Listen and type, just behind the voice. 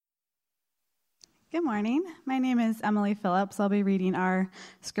Good morning. My name is Emily Phillips. I'll be reading our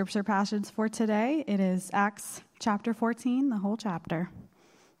scripture passage for today. It is Acts chapter 14, the whole chapter.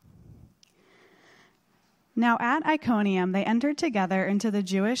 Now at Iconium they entered together into the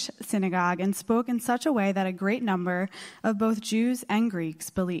Jewish synagogue and spoke in such a way that a great number of both Jews and Greeks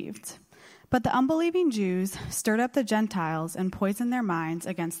believed. But the unbelieving Jews stirred up the Gentiles and poisoned their minds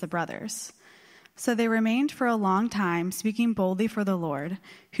against the brothers. So they remained for a long time, speaking boldly for the Lord,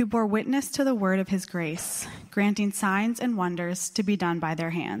 who bore witness to the word of his grace, granting signs and wonders to be done by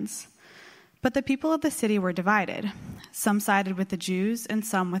their hands. But the people of the city were divided. Some sided with the Jews and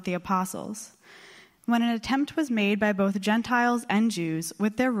some with the apostles. When an attempt was made by both Gentiles and Jews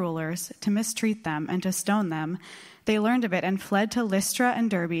with their rulers to mistreat them and to stone them, they learned of it and fled to Lystra and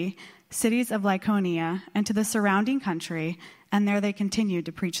Derbe, cities of Lycaonia, and to the surrounding country, and there they continued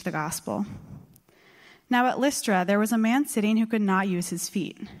to preach the gospel. Now at Lystra there was a man sitting who could not use his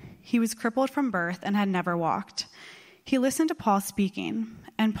feet. He was crippled from birth and had never walked. He listened to Paul speaking,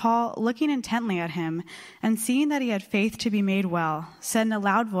 and Paul, looking intently at him and seeing that he had faith to be made well, said in a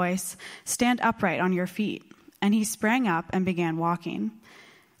loud voice, "Stand upright on your feet." And he sprang up and began walking.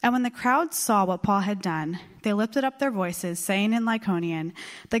 And when the crowd saw what Paul had done, they lifted up their voices, saying in Lycaonian,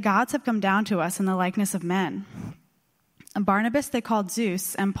 "The gods have come down to us in the likeness of men." Barnabas they called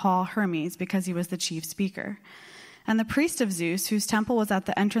Zeus, and Paul Hermes, because he was the chief speaker. And the priest of Zeus, whose temple was at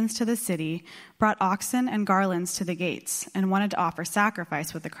the entrance to the city, brought oxen and garlands to the gates, and wanted to offer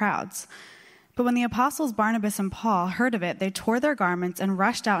sacrifice with the crowds. But when the apostles Barnabas and Paul heard of it, they tore their garments and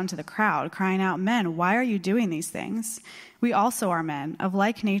rushed out into the crowd, crying out, "Men, why are you doing these things? We also are men, of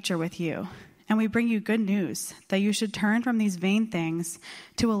like nature with you. And we bring you good news, that you should turn from these vain things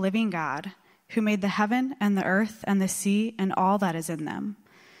to a living God, who made the heaven and the earth and the sea and all that is in them.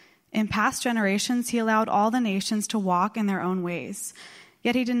 In past generations he allowed all the nations to walk in their own ways.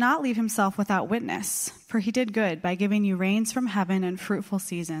 Yet he did not leave himself without witness, for he did good by giving you rains from heaven and fruitful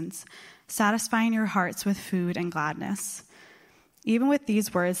seasons, satisfying your hearts with food and gladness." Even with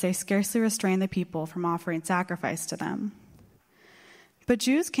these words they scarcely restrained the people from offering sacrifice to them. But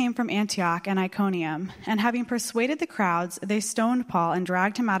Jews came from Antioch and Iconium, and having persuaded the crowds, they stoned Paul and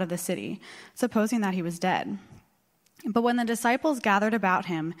dragged him out of the city, supposing that he was dead. But when the disciples gathered about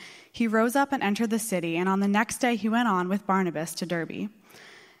him, he rose up and entered the city, and on the next day he went on with Barnabas to Derbe.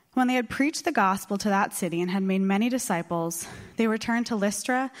 When they had preached the gospel to that city and had made many disciples, they returned to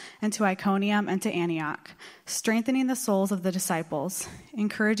Lystra and to Iconium and to Antioch, strengthening the souls of the disciples,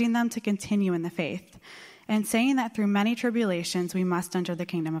 encouraging them to continue in the faith, and saying that through many tribulations we must enter the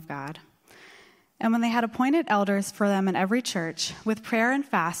kingdom of God. And when they had appointed elders for them in every church, with prayer and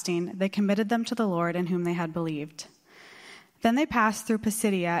fasting, they committed them to the Lord in whom they had believed. Then they passed through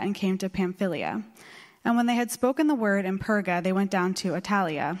Pisidia and came to Pamphylia. And when they had spoken the word in Perga, they went down to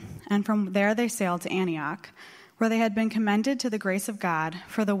Attalia, and from there they sailed to Antioch, where they had been commended to the grace of God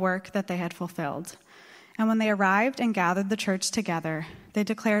for the work that they had fulfilled. And when they arrived and gathered the church together, they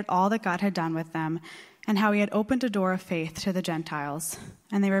declared all that God had done with them, and how he had opened a door of faith to the Gentiles,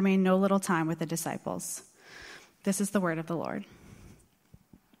 and they remained no little time with the disciples. This is the word of the Lord.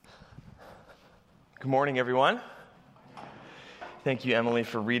 Good morning, everyone. Thank you, Emily,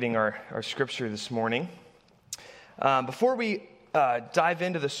 for reading our scripture this morning. Before we dive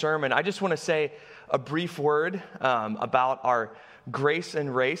into the sermon, I just want to say a brief word about our Grace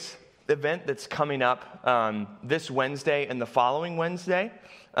and Race event that's coming up this Wednesday and the following Wednesday.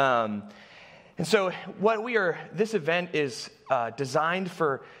 And so this event is designed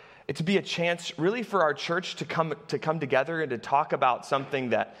for it to be a chance really for our church to come together and to talk about something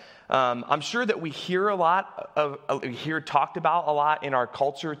that I'm sure that we hear talked about a lot in our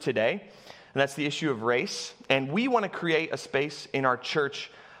culture today, and that's the issue of race. And we want to create a space in our church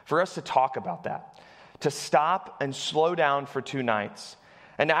for us to talk about that, to stop and slow down for 2 nights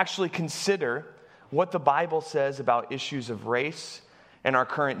and actually consider what the Bible says about issues of race in our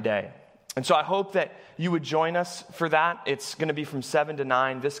current day. And so I hope that you would join us for that. It's going to be from 7 to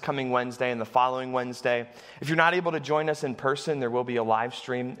 9 this coming Wednesday and the following Wednesday. If you're not able to join us in person, there will be a live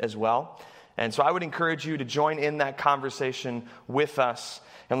stream as well. And so I would encourage you to join in that conversation with us,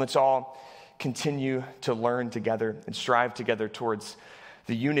 and let's all continue to learn together and strive together towards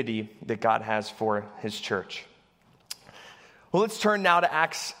the unity that God has for his church. Well, let's turn now to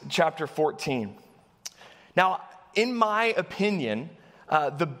Acts chapter 14. Now, in my opinion,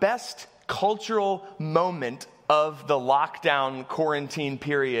 the best cultural moment of the lockdown quarantine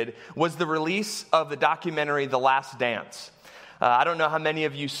period was the release of the documentary The Last Dance. I don't know how many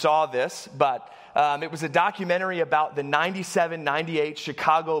of you saw this, but it was a documentary about the 97-98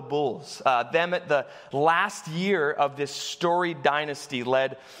 Chicago Bulls, them at the last year of this storied dynasty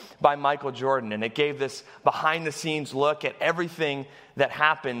led by Michael Jordan. And it gave this behind-the-scenes look at everything that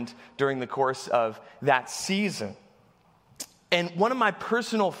happened during the course of that season. And one of my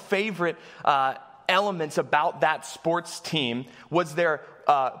personal favorite elements about that sports team was their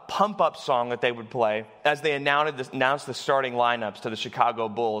pump-up song that they would play as they announced the starting lineups to the Chicago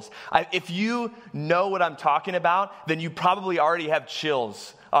Bulls. If you know what I'm talking about, then you probably already have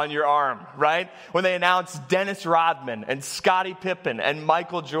chills on your arm, right? When they announce Dennis Rodman and Scottie Pippen and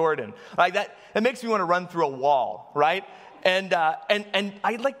Michael Jordan. Like that makes me want to run through a wall, right? And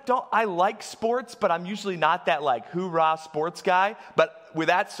I like sports, but I'm usually not that like hoorah sports guy. But with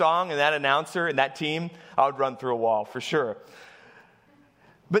that song and that announcer and that team, I would run through a wall for sure.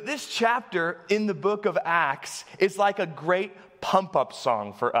 But this chapter in the book of Acts is like a great pump-up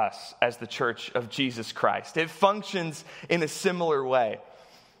song for us as the Church of Jesus Christ. It functions in a similar way.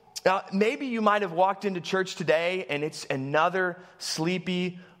 Now, maybe you might have walked into church today and it's another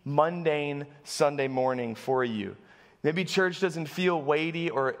sleepy, mundane Sunday morning for you. Maybe church doesn't feel weighty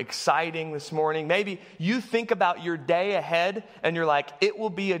or exciting this morning. Maybe you think about your day ahead and you're like, it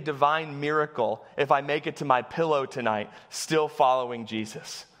will be a divine miracle if I make it to my pillow tonight, still following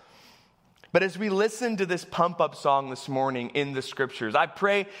Jesus. But as we listen to this pump-up song this morning in the scriptures, I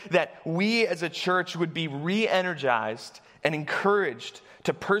pray that we as a church would be re-energized and encouraged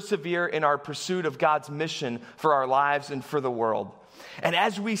to persevere in our pursuit of God's mission for our lives and for the world. And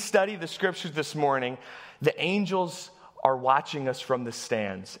as we study the scriptures this morning, the angels are watching us from the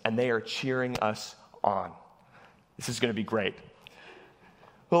stands, and they are cheering us on. This is going to be great.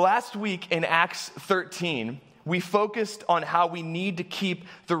 Well, last week in Acts 13, we focused on how we need to keep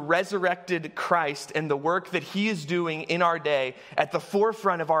the resurrected Christ and the work that he is doing in our day at the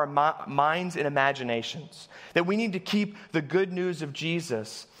forefront of our minds and imaginations. That we need to keep the good news of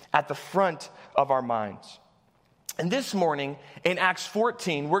Jesus at the front of our minds. And this morning, in Acts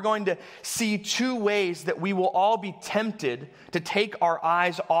 14, we're going to see two ways that we will all be tempted to take our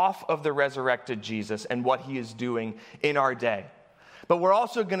eyes off of the resurrected Jesus and what he is doing in our day. But we're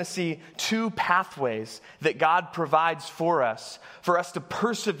also going to see two pathways that God provides for us to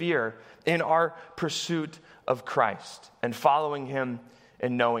persevere in our pursuit of Christ and following him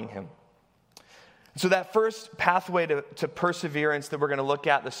and knowing him. So that first pathway to perseverance that we're going to look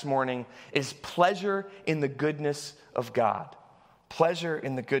at this morning is pleasure in the goodness of God. Pleasure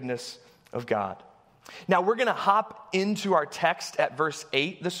in the goodness of God. Now we're going to hop into our text at verse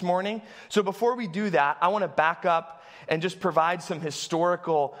 8 this morning. So before we do that, I want to back up and just provide some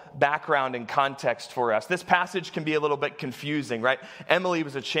historical background and context for us. This passage can be a little bit confusing, right? Emily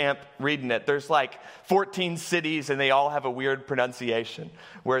was a champ reading it. There's like 14 cities and they all have a weird pronunciation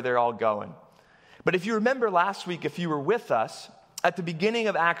where they're all going. But if you remember last week, if you were with us, at the beginning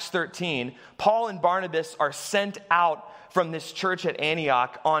of Acts 13, Paul and Barnabas are sent out from this church at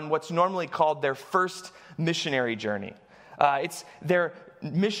Antioch on what's normally called their first missionary journey. It's their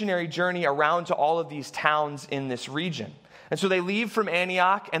missionary journey around to all of these towns in this region. And so they leave from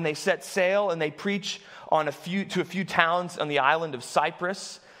Antioch and they set sail and they preach to a few towns on the island of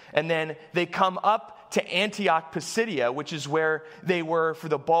Cyprus. And then they come up to Antioch Pisidia, which is where they were for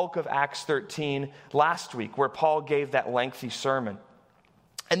the bulk of Acts 13 last week, where Paul gave that lengthy sermon.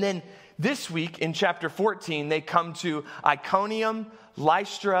 And then this week in chapter 14, they come to Iconium,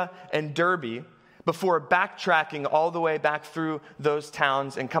 Lystra, and Derbe before backtracking all the way back through those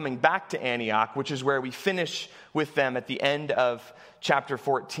towns and coming back to Antioch, which is where we finish with them at the end of chapter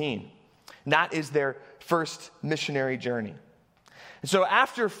 14. And that is their first missionary journey. So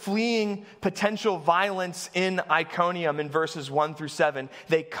after fleeing potential violence in Iconium in verses 1 through 7,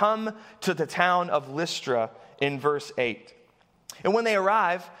 they come to the town of Lystra in verse 8. And when they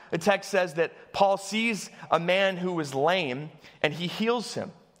arrive, the text says that Paul sees a man who was lame and he heals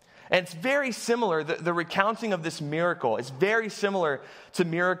him. And it's very similar, the recounting of this miracle is very similar to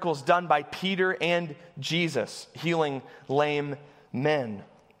miracles done by Peter and Jesus, healing lame men.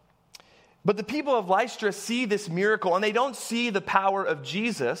 But the people of Lystra see this miracle and they don't see the power of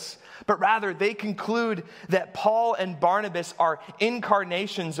Jesus, but rather they conclude that Paul and Barnabas are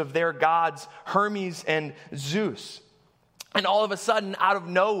incarnations of their gods, Hermes and Zeus. And all of a sudden, out of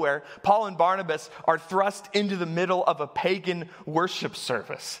nowhere, Paul and Barnabas are thrust into the middle of a pagan worship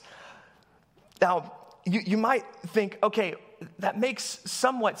service. Now, you might think, okay, that makes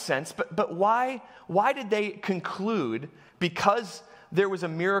somewhat sense, but why did they conclude, because there was a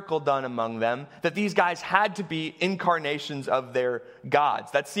miracle done among them, that these guys had to be incarnations of their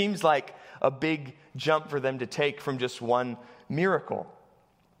gods? That seems like a big jump for them to take from just one miracle?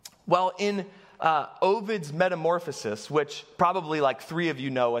 Well, in Ovid's Metamorphosis, which probably like 3 of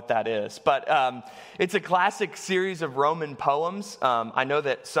you know what that is, but it's a classic series of Roman poems. I know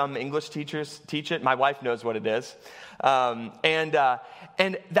that some English teachers teach it. My wife knows what it is. And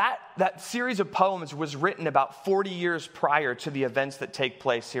that series of poems was written about 40 years prior to the events that take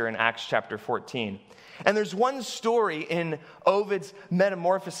place here in Acts chapter 14. And there's one story in Ovid's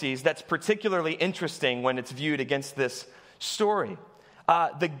Metamorphoses that's particularly interesting when it's viewed against this story.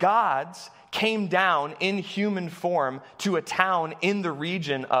 The gods came down in human form to a town in the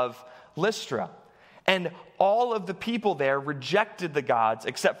region of Lystra. And all of the people there rejected the gods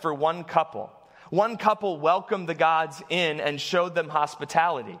except for one couple. One couple welcomed the gods in and showed them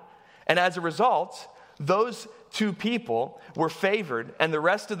hospitality. And as a result, those 2 people were favored and the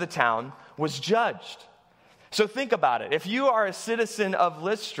rest of the town was judged. So think about it. If you are a citizen of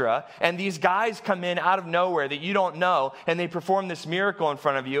Lystra and these guys come in out of nowhere that you don't know and they perform this miracle in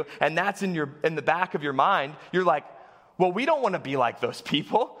front of you and that's in the back of your mind, you're like, well, we don't want to be like those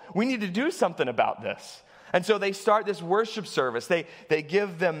people. We need to do something about this. And so they start this worship service. They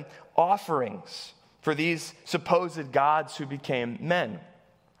give them offerings for these supposed gods who became men.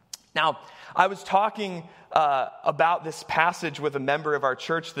 Now, I was talking about this passage with a member of our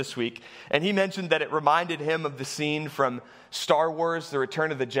church this week, and he mentioned that it reminded him of the scene from Star Wars, The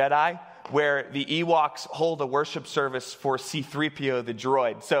Return of the Jedi, where the Ewoks hold a worship service for C-3PO the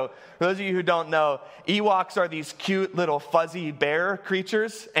droid. So for those of you who don't know, Ewoks are these cute little fuzzy bear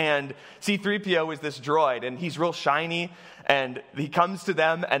creatures, and C-3PO is this droid, and he's real shiny, and he comes to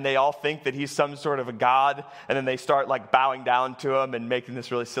them, and they all think that he's some sort of a god, and then they start like bowing down to him and making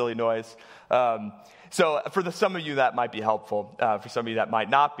this really silly noise. So for some of you that might be helpful, for some of you that might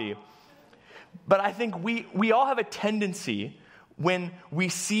not be. But I think we all have a tendency when we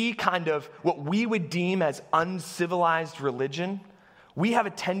see kind of what we would deem as uncivilized religion, we have a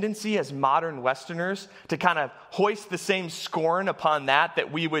tendency as modern Westerners to kind of hoist the same scorn upon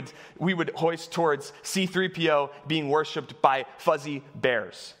that we would hoist towards C-3PO being worshipped by fuzzy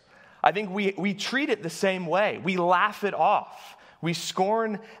bears. I think we treat it the same way. We laugh it off. We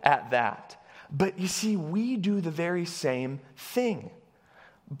scorn at that. But you see, we do the very same thing.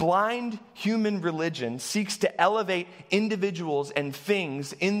 Blind human religion seeks to elevate individuals and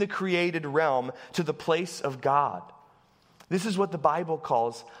things in the created realm to the place of God. This is what the Bible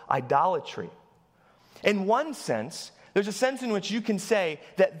calls idolatry. In one sense, there's a sense in which you can say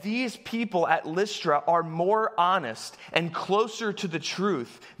that these people at Lystra are more honest and closer to the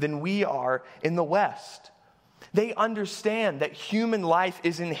truth than we are in the West. They understand that human life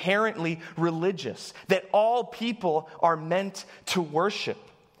is inherently religious, that all people are meant to worship.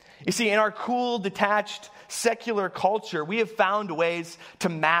 You see, in our cool, detached, secular culture, we have found ways to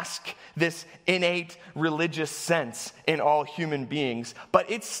mask this innate religious sense in all human beings,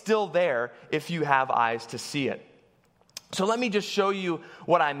 but it's still there if you have eyes to see it. So let me just show you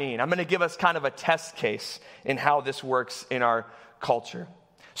what I mean. I'm going to give us kind of a test case in how this works in our culture.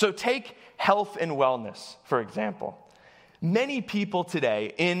 So take health and wellness, for example. Many people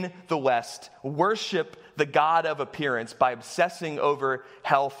today in the West worship the God of appearance by obsessing over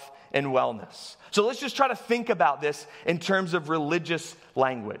health and wellness. So let's just try to think about this in terms of religious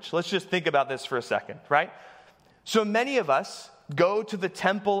language. Let's just think about this for a second, right? So many of us go to the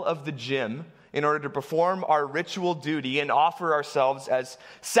temple of the gym in order to perform our ritual duty and offer ourselves as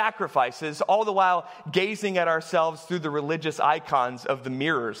sacrifices, all the while gazing at ourselves through the religious icons of the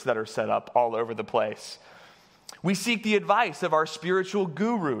mirrors that are set up all over the place. We seek the advice of our spiritual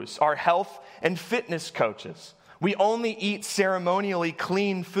gurus, our health and fitness coaches. We only eat ceremonially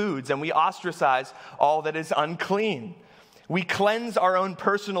clean foods, and we ostracize all that is unclean. We cleanse our own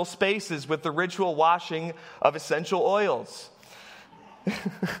personal spaces with the ritual washing of essential oils.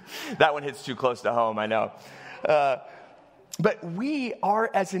 That one hits too close to home, I know. But we are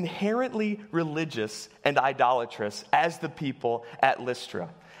as inherently religious and idolatrous as the people at Lystra.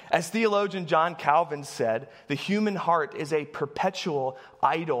 As theologian John Calvin said, the human heart is a perpetual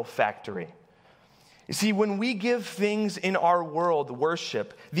idol factory. You see, when we give things in our world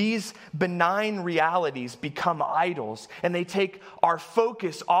worship, these benign realities become idols, and they take our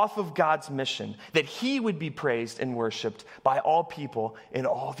focus off of God's mission, that He would be praised and worshiped by all people in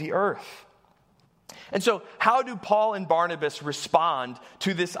all the earth. And so, how do Paul and Barnabas respond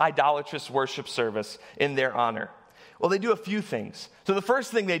to this idolatrous worship service in their honor? Well, they do a few things. So the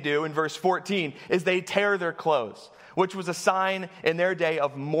first thing they do in verse 14 is they tear their clothes, which was a sign in their day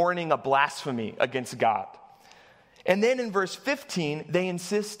of mourning a blasphemy against God. And then in verse 15, they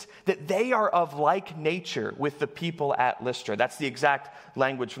insist that they are of like nature with the people at Lystra. That's the exact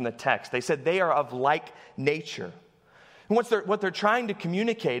language from the text. They said they are of like nature. And what they're trying to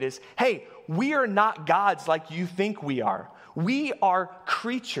communicate is, hey, we are not gods like you think we are. We are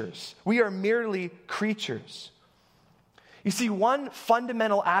creatures. We are merely creatures. You see, one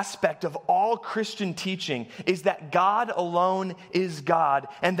fundamental aspect of all Christian teaching is that God alone is God,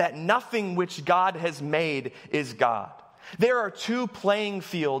 and that nothing which God has made is God. There are two playing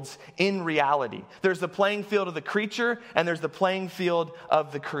fields in reality. There's the playing field of the creature, and there's the playing field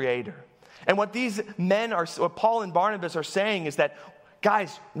of the Creator. And what Paul and Barnabas are saying is that,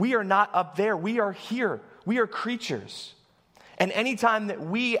 guys, we are not up there. We are here. We are creatures. And anytime that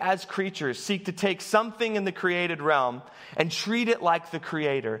we as creatures seek to take something in the created realm and treat it like the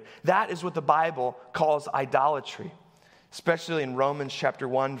Creator, that is what the Bible calls idolatry. Especially in Romans chapter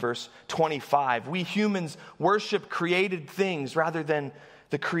 1, verse 25. We humans worship created things rather than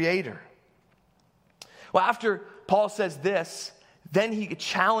the Creator. Well, after Paul says this, then he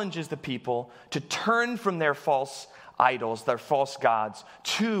challenges the people to turn from their false idols, their false gods,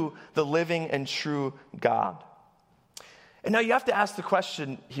 to the living and true God. And now you have to ask the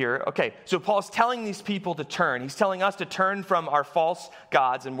question here, okay, so Paul's telling these people to turn. He's telling us to turn from our false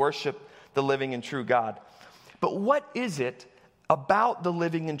gods and worship the living and true God. But what is it about the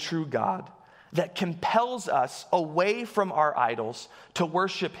living and true God that compels us away from our idols to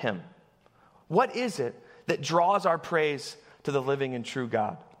worship Him? What is it that draws our praise to the living and true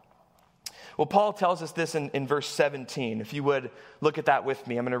God? Well, Paul tells us this in verse 17. If you would look at that with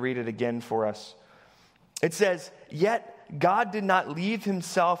me, I'm going to read it again for us. It says, "Yet God did not leave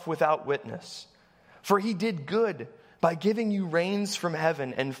Himself without witness, for He did good by giving you rains from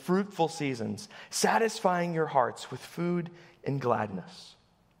heaven and fruitful seasons, satisfying your hearts with food and gladness."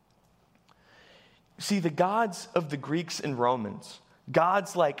 See, the gods of the Greeks and Romans,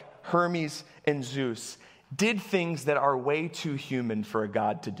 gods like Hermes and Zeus, did things that are way too human for a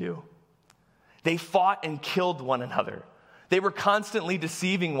god to do. They fought and killed one another. They were constantly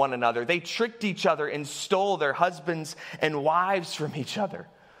deceiving one another. They tricked each other and stole their husbands and wives from each other.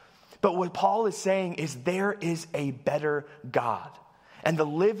 But what Paul is saying is there is a better God. And the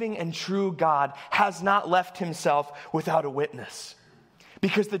living and true God has not left Himself without a witness.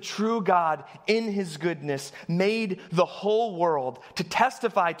 Because the true God, in His goodness, made the whole world to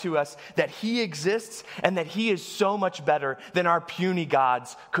testify to us that He exists and that He is so much better than our puny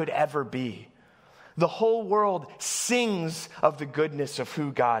gods could ever be. The whole world sings of the goodness of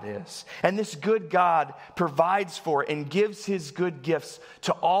who God is. And this good God provides for and gives His good gifts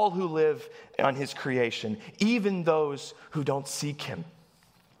to all who live on His creation, even those who don't seek Him.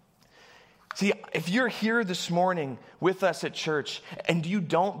 See, if you're here this morning with us at church and you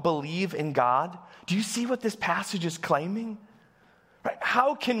don't believe in God, do you see what this passage is claiming? Right?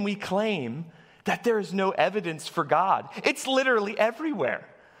 How can we claim that there is no evidence for God? It's literally everywhere.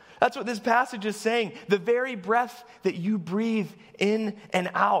 That's what this passage is saying. The very breath that you breathe in and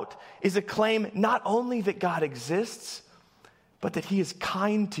out is a claim not only that God exists, but that He is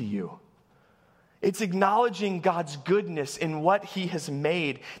kind to you. It's acknowledging God's goodness in what He has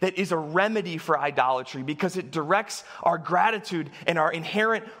made that is a remedy for idolatry because it directs our gratitude and our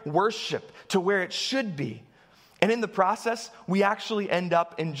inherent worship to where it should be. And in the process, we actually end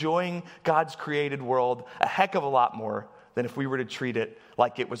up enjoying God's created world a heck of a lot more than if we were to treat it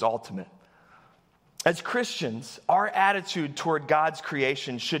like it was ultimate. As Christians, our attitude toward God's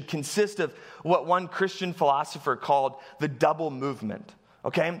creation should consist of what one Christian philosopher called the double movement.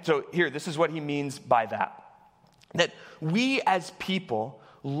 Okay, so here, this is what he means by that. That we as people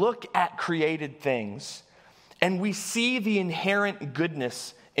look at created things and we see the inherent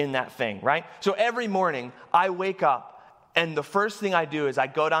goodness in that thing, right? So every morning I wake up and the first thing I do is I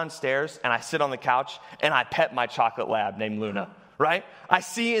go downstairs and I sit on the couch and I pet my chocolate lab named Luna, right? I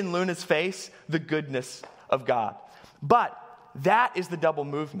see in Luna's face the goodness of God. But that is the double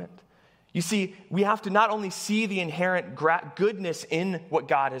movement. You see, we have to not only see the inherent goodness in what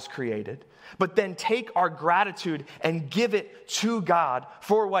God has created, but then take our gratitude and give it to God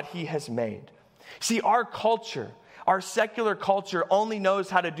for what He has made. See, our culture, our secular culture, only knows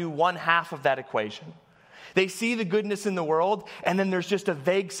how to do one half of that equation. They see the goodness in the world, and then there's just a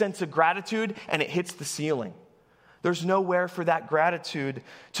vague sense of gratitude, and it hits the ceiling. There's nowhere for that gratitude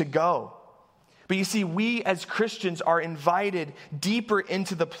to go. But you see, we as Christians are invited deeper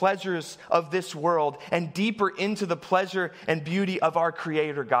into the pleasures of this world and deeper into the pleasure and beauty of our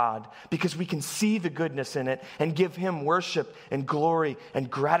Creator God, because we can see the goodness in it and give Him worship and glory and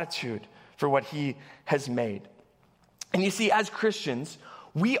gratitude for what He has made. And you see, as Christians,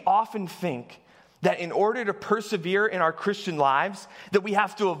 we often think that in order to persevere in our Christian lives, that we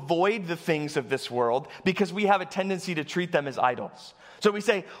have to avoid the things of this world because we have a tendency to treat them as idols. So we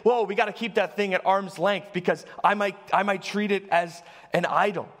say, whoa, we got to keep that thing at arm's length because I might treat it as an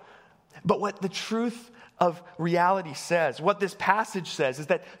idol. But what the truth of reality says, what this passage says, is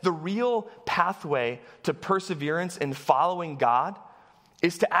that the real pathway to perseverance in following God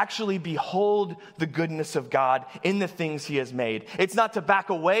is to actually behold the goodness of God in the things he has made. It's not to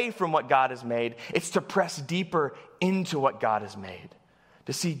back away from what God has made. It's to press deeper into what God has made,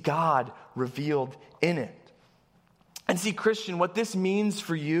 to see God revealed in it. And see, Christian, what this means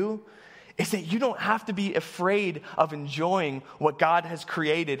for you is that you don't have to be afraid of enjoying what God has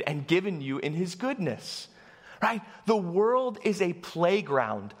created and given you in his goodness, right? The world is a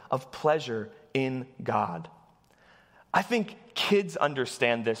playground of pleasure in God. I think kids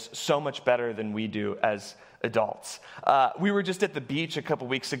understand this so much better than we do as adults. We were just at the beach a couple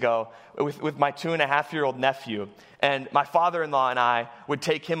weeks ago with my 2.5-year-old nephew, and my father-in-law and I would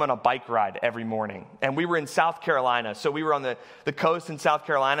take him on a bike ride every morning. And we were in South Carolina, so we were on the coast in South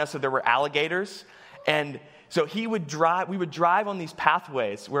Carolina, so there were alligators. And so we would drive on these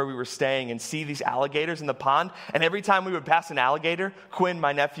pathways where we were staying and see these alligators in the pond. And every time we would pass an alligator, Quinn,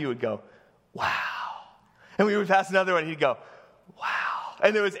 my nephew, would go, wow. And we would pass another one, he'd go, wow.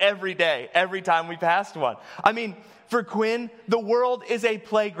 And it was every day, every time we passed one. I mean, for Quinn, the world is a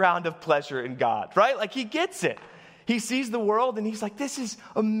playground of pleasure in God, right? Like, he gets it. He sees the world and he's like, this is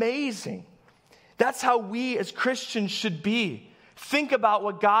amazing. That's how we as Christians should be. Think about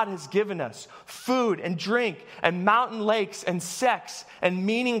what God has given us: food and drink and mountain lakes and sex and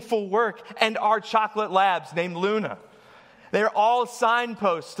meaningful work and our chocolate labs named Luna. They're all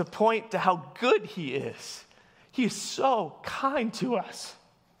signposts to point to how good he is. He is so kind to us.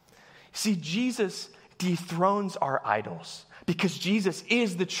 See, Jesus dethrones our idols because Jesus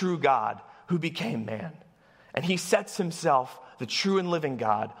is the true God who became man. And he sets himself, the true and living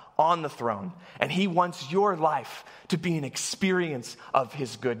God, on the throne. And he wants your life to be an experience of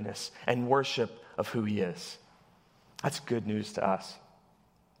his goodness and worship of who he is. That's good news to us.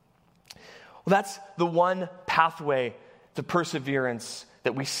 Well, that's the one pathway to perseverance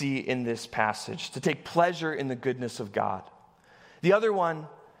that we see in this passage, to take pleasure in the goodness of God. The other one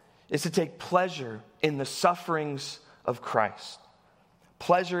is to take pleasure in the sufferings of Christ.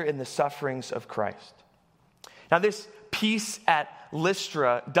 Pleasure in the sufferings of Christ. Now, this peace at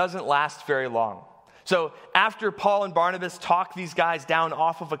Lystra doesn't last very long. So after Paul and Barnabas talk these guys down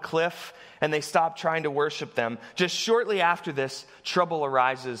off of a cliff and they stop trying to worship them, just shortly after this, trouble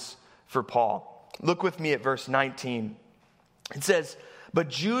arises for Paul. Look with me at verse 19. It says, "But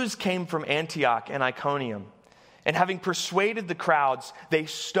Jews came from Antioch and Iconium, and having persuaded the crowds, they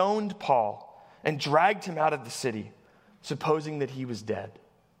stoned Paul and dragged him out of the city, supposing that he was dead."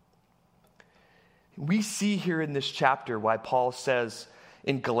 We see here in this chapter why Paul says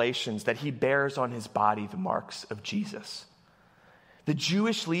in Galatians that he bears on his body the marks of Jesus. The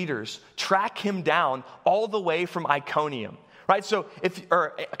Jewish leaders track him down all the way from Iconium, right?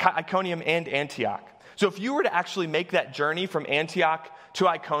 Iconium and Antioch. So if you were to actually make that journey from Antioch to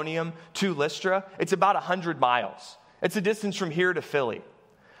Iconium to Lystra, it's about 100 miles. It's a distance from here to Philly.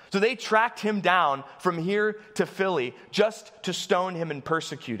 So they tracked him down from here to Philly just to stone him and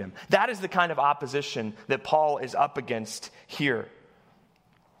persecute him. That is the kind of opposition that Paul is up against here.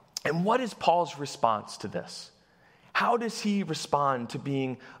 And what is Paul's response to this? How does he respond to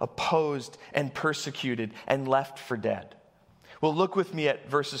being opposed and persecuted and left for dead? Well, look with me at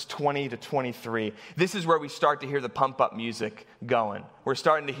verses 20 to 23. This is where we start to hear the pump-up music going. We're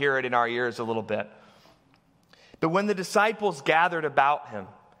starting to hear it in our ears a little bit. "But when the disciples gathered about him,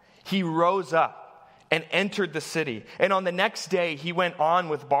 he rose up and entered the city. And on the next day, he went on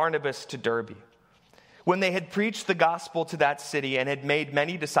with Barnabas to Derbe. When they had preached the gospel to that city and had made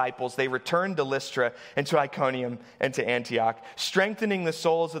many disciples, they returned to Lystra and to Iconium and to Antioch, strengthening the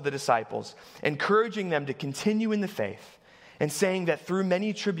souls of the disciples, encouraging them to continue in the faith, and saying that through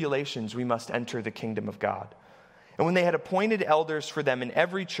many tribulations we must enter the kingdom of God. And when they had appointed elders for them in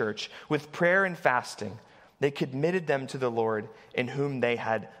every church, with prayer and fasting, they committed them to the Lord in whom they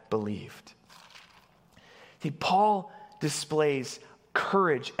had believed." See, Paul displays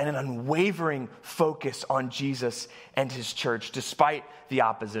courage and an unwavering focus on Jesus and his church despite the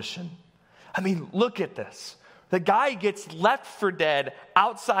opposition. I mean, look at this. The guy gets left for dead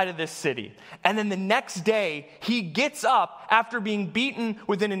outside of this city. And then the next day, he gets up after being beaten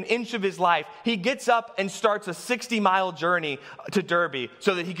within an inch of his life. He gets up and starts a 60-mile journey to Derbe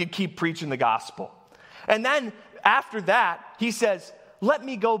so that he could keep preaching the gospel. And then after that, he says, let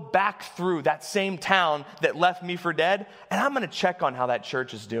me go back through that same town that left me for dead, and I'm going to check on how that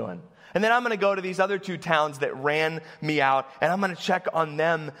church is doing. And then I'm going to go to these other 2 towns that ran me out, and I'm going to check on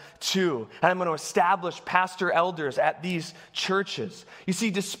them too. And I'm going to establish pastor elders at these churches. You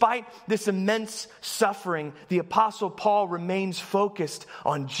see, despite this immense suffering, the Apostle Paul remains focused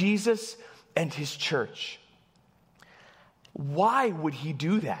on Jesus and his church. Why would he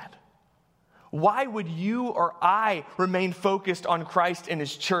do that? Why would you or I remain focused on Christ and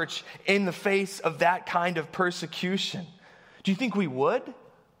his church in the face of that kind of persecution? Do you think we would?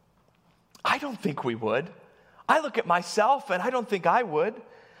 I don't think we would. I look at myself and I don't think I would.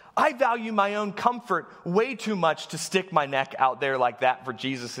 I value my own comfort way too much to stick my neck out there like that for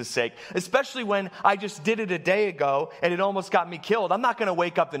Jesus' sake, especially when I just did it a day ago and it almost got me killed. I'm not going to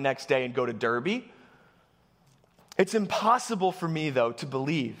wake up the next day and go to Derby. It's impossible for me, though, to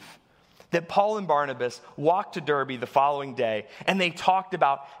believe that Paul and Barnabas walked to Derby the following day and they talked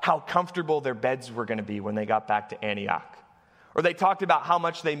about how comfortable their beds were going to be when they got back to Antioch. Or they talked about how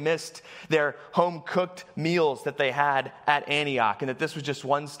much they missed their home-cooked meals that they had at Antioch and that this was just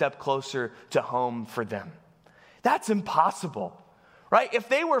one step closer to home for them. That's impossible, right? If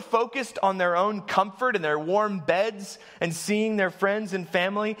they were focused on their own comfort and their warm beds and seeing their friends and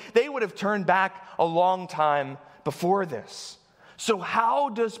family, they would have turned back a long time before this. So how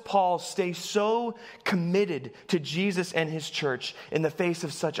does Paul stay so committed to Jesus and his church in the face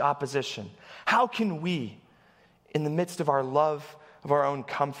of such opposition? How can we, in the midst of our love of our own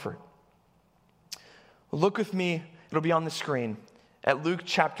comfort? Look with me, it'll be on the screen, at Luke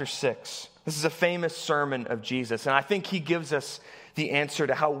chapter 6. This is a famous sermon of Jesus, and I think he gives us the answer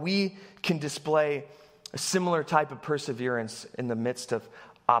to how we can display a similar type of perseverance in the midst of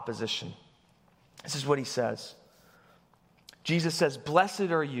opposition. This is what he says. Jesus says,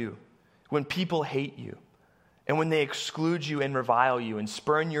 "Blessed are you when people hate you, and when they exclude you and revile you and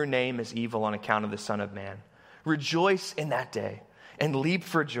spurn your name as evil on account of the Son of Man. Rejoice in that day and leap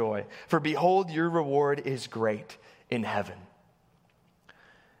for joy, for behold, your reward is great in heaven."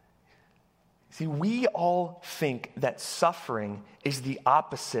 See, we all think that suffering is the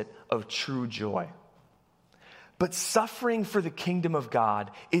opposite of true joy. But suffering for the kingdom of God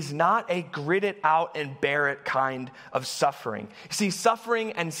is not a grit it out and bear it kind of suffering. See,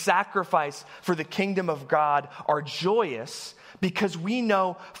 suffering and sacrifice for the kingdom of God are joyous because we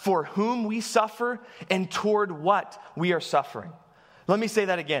know for whom we suffer and toward what we are suffering. Let me say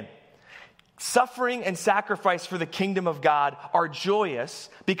that again. Suffering and sacrifice for the kingdom of God are joyous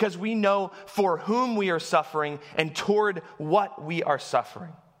because we know for whom we are suffering and toward what we are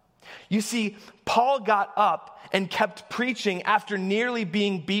suffering. You see, Paul got up and kept preaching after nearly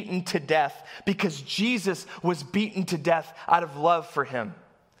being beaten to death because Jesus was beaten to death out of love for him.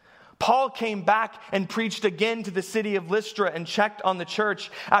 Paul came back and preached again to the city of Lystra and checked on the church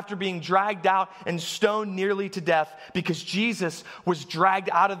after being dragged out and stoned nearly to death because Jesus was dragged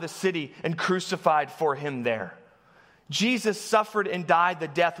out of the city and crucified for him there. Jesus suffered and died the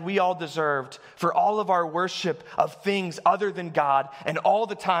death we all deserved for all of our worship of things other than God and all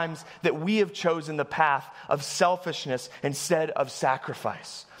the times that we have chosen the path of selfishness instead of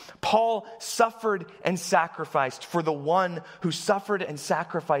sacrifice. Paul suffered and sacrificed for the one who suffered and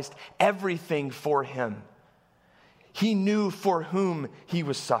sacrificed everything for him. He knew for whom he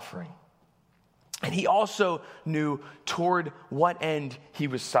was suffering. And he also knew toward what end he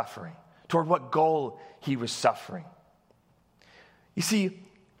was suffering, toward what goal he was suffering. You see,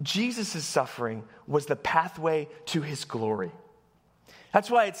 Jesus' suffering was the pathway to his glory.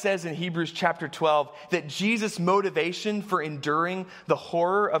 That's why it says in Hebrews chapter 12 that Jesus' motivation for enduring the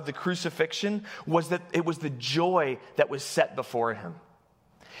horror of the crucifixion was that it was the joy that was set before him.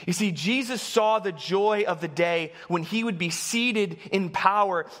 You see, Jesus saw the joy of the day when he would be seated in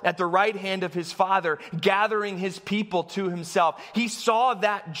power at the right hand of his Father, gathering his people to himself. He saw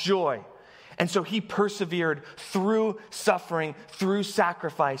that joy. And so he persevered through suffering, through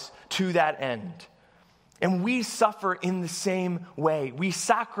sacrifice to that end. And we suffer in the same way. We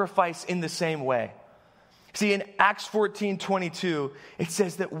sacrifice in the same way. See, in Acts 14:22, it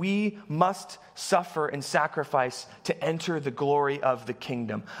says that we must suffer and sacrifice to enter the glory of the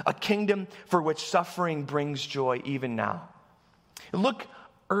kingdom, a kingdom for which suffering brings joy even now. Look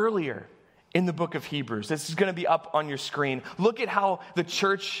earlier in the book of Hebrews. This is going to be up on your screen. Look at how the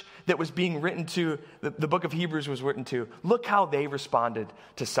church that was being written to, the book of Hebrews was written to, look how they responded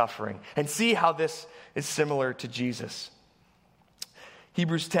to suffering and see how this is similar to Jesus.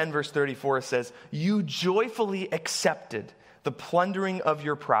 Hebrews 10 verse 34 says, "You joyfully accepted the plundering of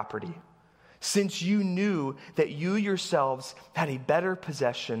your property, since you knew that you yourselves had a better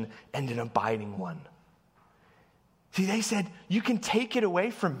possession and an abiding one." See, they said, you can take it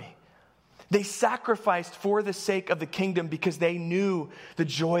away from me. They sacrificed for the sake of the kingdom because they knew the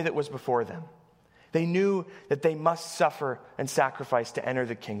joy that was before them. They knew that they must suffer and sacrifice to enter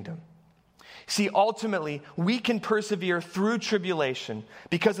the kingdom. See, ultimately, we can persevere through tribulation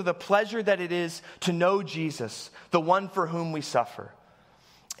because of the pleasure that it is to know Jesus, the one for whom we suffer,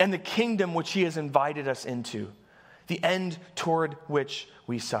 and the kingdom which he has invited us into, the end toward which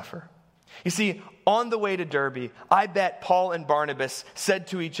we suffer. You see, on the way to Derbe, I bet Paul and Barnabas said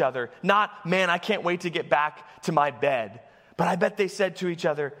to each other, not, man, I can't wait to get back to my bed, but I bet they said to each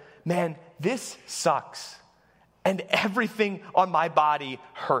other, man, this sucks, and everything on my body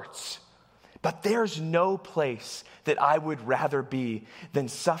hurts. But there's no place that I would rather be than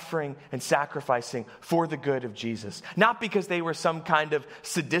suffering and sacrificing for the good of Jesus. Not because they were some kind of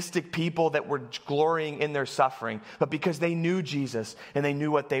sadistic people that were glorying in their suffering, but because they knew Jesus and they knew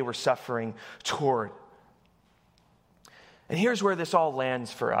what they were suffering toward. And here's where this all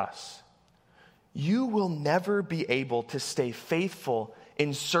lands for us. You will never be able to stay faithful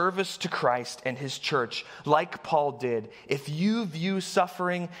in service to Christ and his church, like Paul did, if you view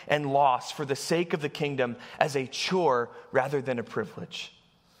suffering and loss for the sake of the kingdom as a chore rather than a privilege.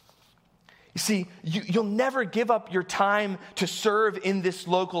 You see, you'll never give up your time to serve in this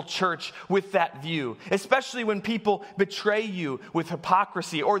local church with that view, especially when people betray you with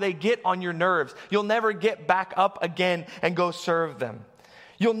hypocrisy or they get on your nerves. You'll never get back up again and go serve them.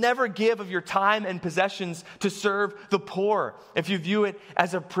 You'll never give of your time and possessions to serve the poor if you view it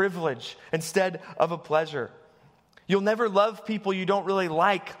as a privilege instead of a pleasure. You'll never love people you don't really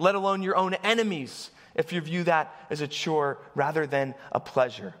like, let alone your own enemies, if you view that as a chore rather than a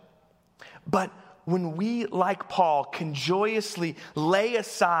pleasure. But when we, like Paul, can joyously lay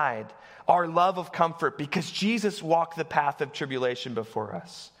aside our love of comfort because Jesus walked the path of tribulation before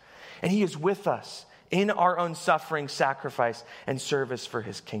us, and he is with us in our own suffering, sacrifice, and service for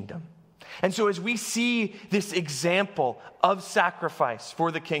his kingdom. And so as we see this example of sacrifice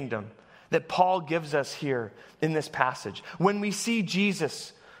for the kingdom that Paul gives us here in this passage, when we see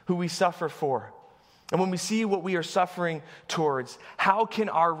Jesus, who we suffer for, and when we see what we are suffering towards, how can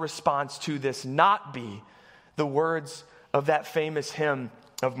our response to this not be the words of that famous hymn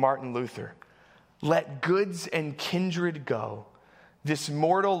of Martin Luther? Let goods and kindred go, this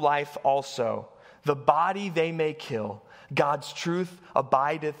mortal life also. The body they may kill, God's truth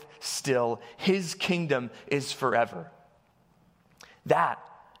abideth still. His kingdom is forever. That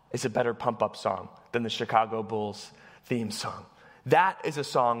is a better pump-up song than the Chicago Bulls theme song. That is a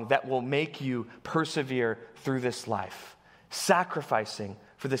song that will make you persevere through this life, sacrificing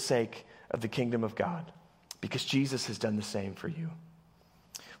for the sake of the kingdom of God, because Jesus has done the same for you.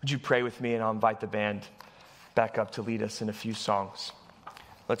 Would you pray with me, and I'll invite the band back up to lead us in a few songs.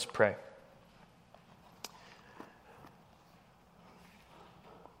 Let's pray.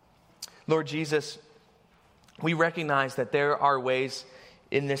 Lord Jesus, we recognize that there are ways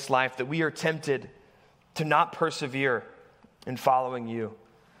in this life that we are tempted to not persevere in following you.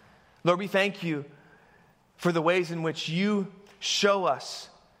 Lord, we thank you for the ways in which you show us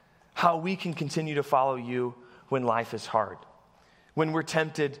how we can continue to follow you when life is hard, when we're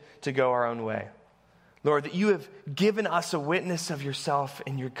tempted to go our own way. Lord, that you have given us a witness of yourself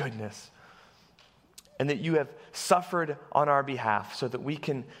and your goodness, and that you have suffered on our behalf so that we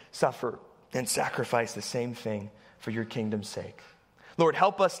can suffer and sacrifice the same thing for your kingdom's sake. Lord,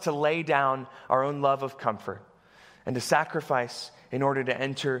 help us to lay down our own love of comfort and to sacrifice in order to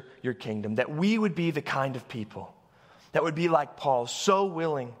enter your kingdom, that we would be the kind of people that would be like Paul, so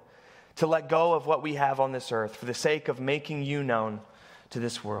willing to let go of what we have on this earth for the sake of making you known to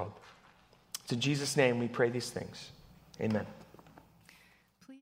this world. It's in Jesus' name we pray these things. Amen.